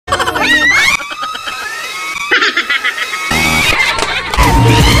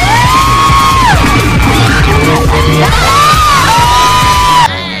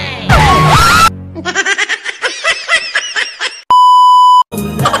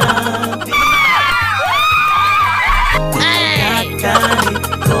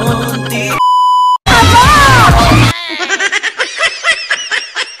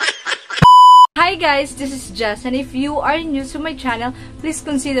Jess, and if you are new to my channel, please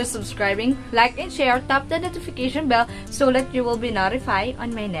consider subscribing, like, and share. Tap the notification bell so that you will be notified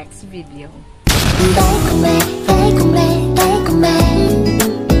on my next video.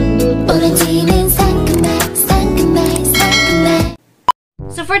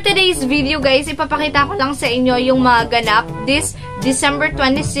 So for today's video guys, ipapakita ko lang sa inyo yung mga ganap this December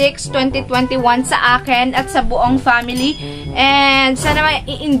 26, 2021 sa akin at sa buong family. And sana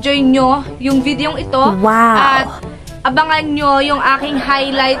i-enjoy nyo yung video ito. Wow! At abangan nyo yung aking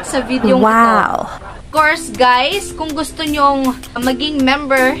highlight sa video ito. Of course guys, kung gusto nyong maging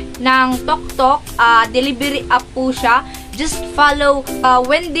member ng TOKTOK, delivery app po siya. Just follow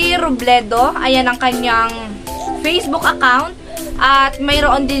Wenz Robledo. Ayan ang kanyang Facebook account. At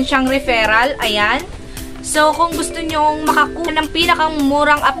mayroon din siyang referral. Ayan. So, kung gusto nyong makakuha ng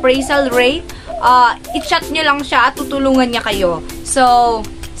pinakamurang appraisal rate, i-chat nyo lang siya at tutulungan niya kayo. So,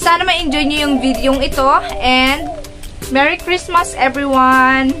 sana ma-enjoy nyo yung video ito. And, Merry Christmas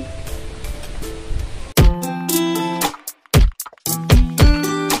everyone!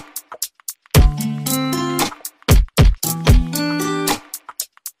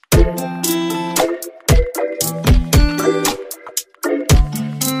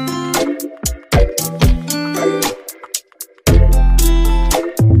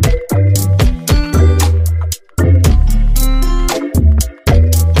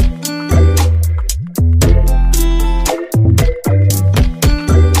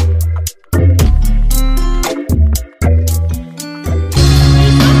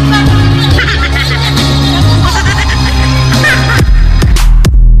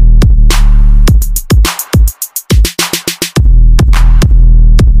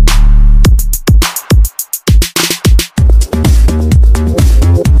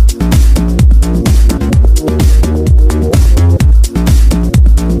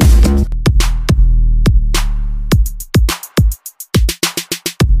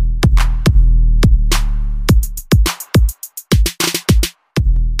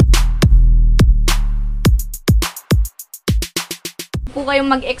 Po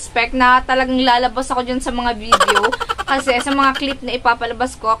kayong mag-expect na talagang lalabas ako dyan sa mga video kasi sa mga clip na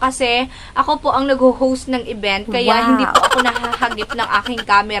ipapalabas ko kasi ako po ang nag-host ng event kaya hindi po ako nahahagip ng aking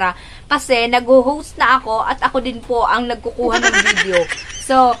camera kasi nag-host na ako at ako din po ang nagkukuha ng video.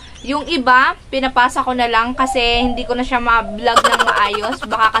 So, yung iba, pinapasa ko na lang kasi hindi ko na siya ma-vlog ng maayos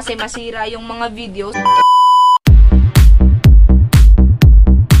baka kasi masira yung mga videos.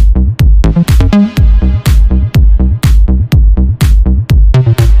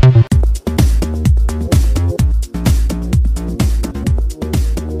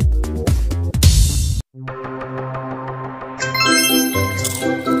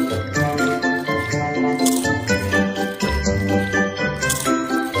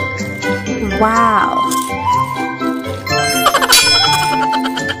 Wow!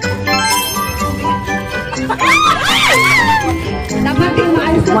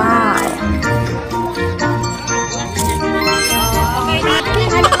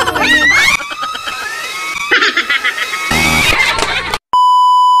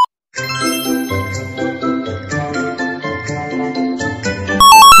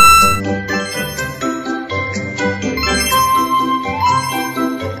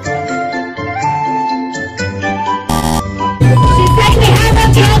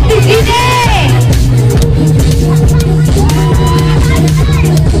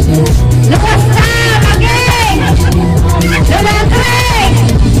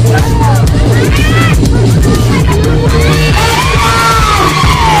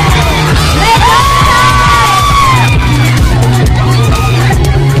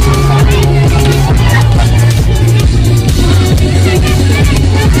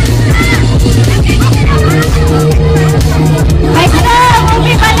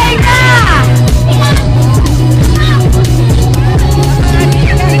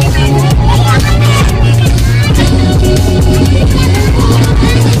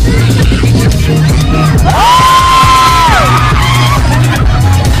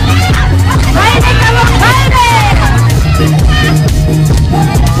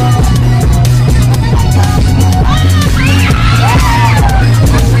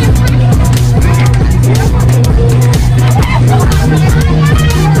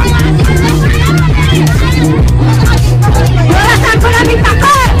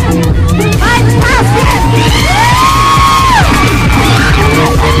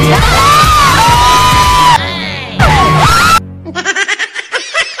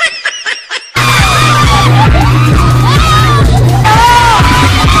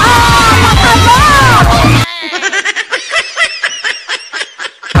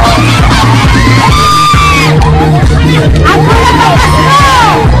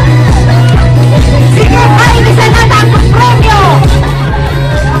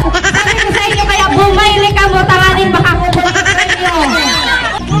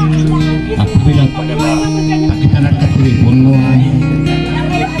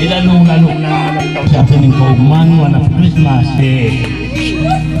 ilalong-lalo na sa ating kaugman, one of Christmas, si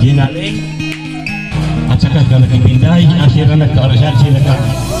Jecelli. At saka ka nagpinday, sila nagkaarasal, sila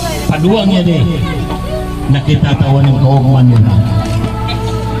nagpaduang niya din. Nakitatawa ng kaugman nila.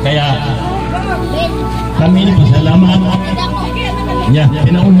 Kaya, kami ni pasalamat. Yan,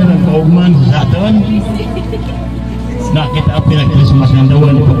 pinauna ng kaugman sa atin. Nakita ang pinag-Christmas ng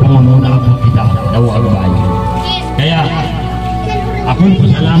dawan ito kung na ako kita, dawa-dawa. Kaya, ako na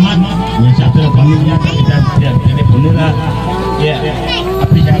pasalamat. Yan sa atin ang pamilya, kita telefon nila. Kaya,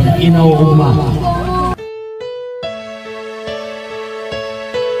 api siya, inaw-uma.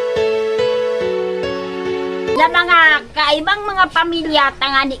 Sa mga kaibang mga pamilya,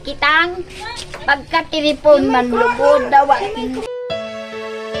 tangani kitang pagka-telefon man lubod dawatin.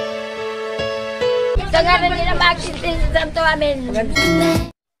 Tanganan nila mag-sintin sa santo amin.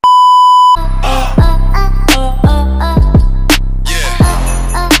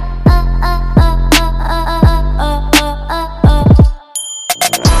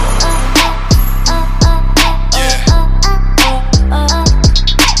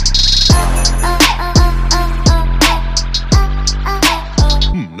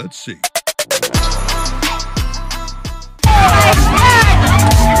 Let's see.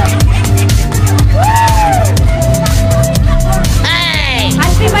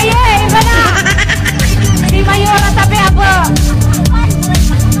 Si Mayo, iba na! Si Mayo na tabi ako!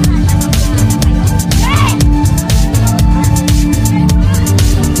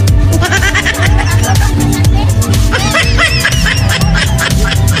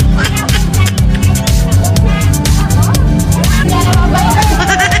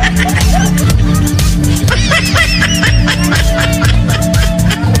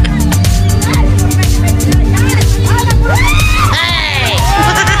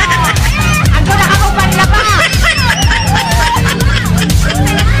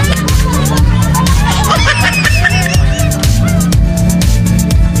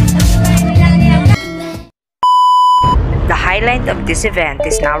 The highlight of this event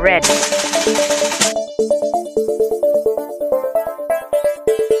is now ready.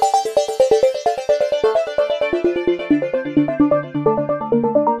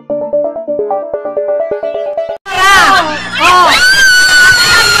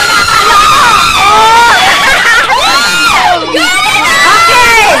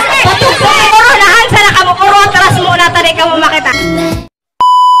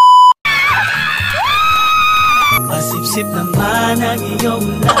 Masipsip naman ang iyong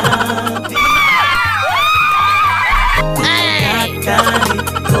labi. At kahit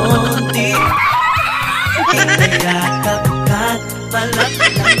konti, inayakap ka't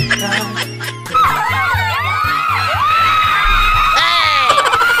palaklang ka.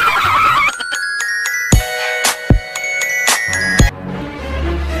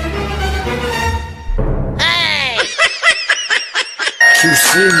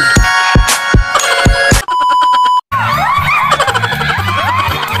 Jecelli.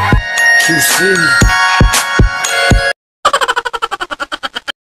 Jecelli.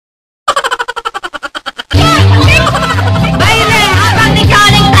 Baile, habang ni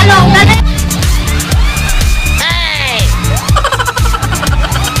Galing talong, dali!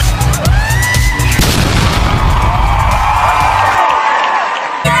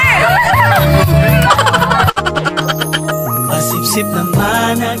 Masipsip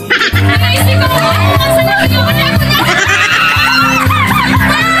naman ang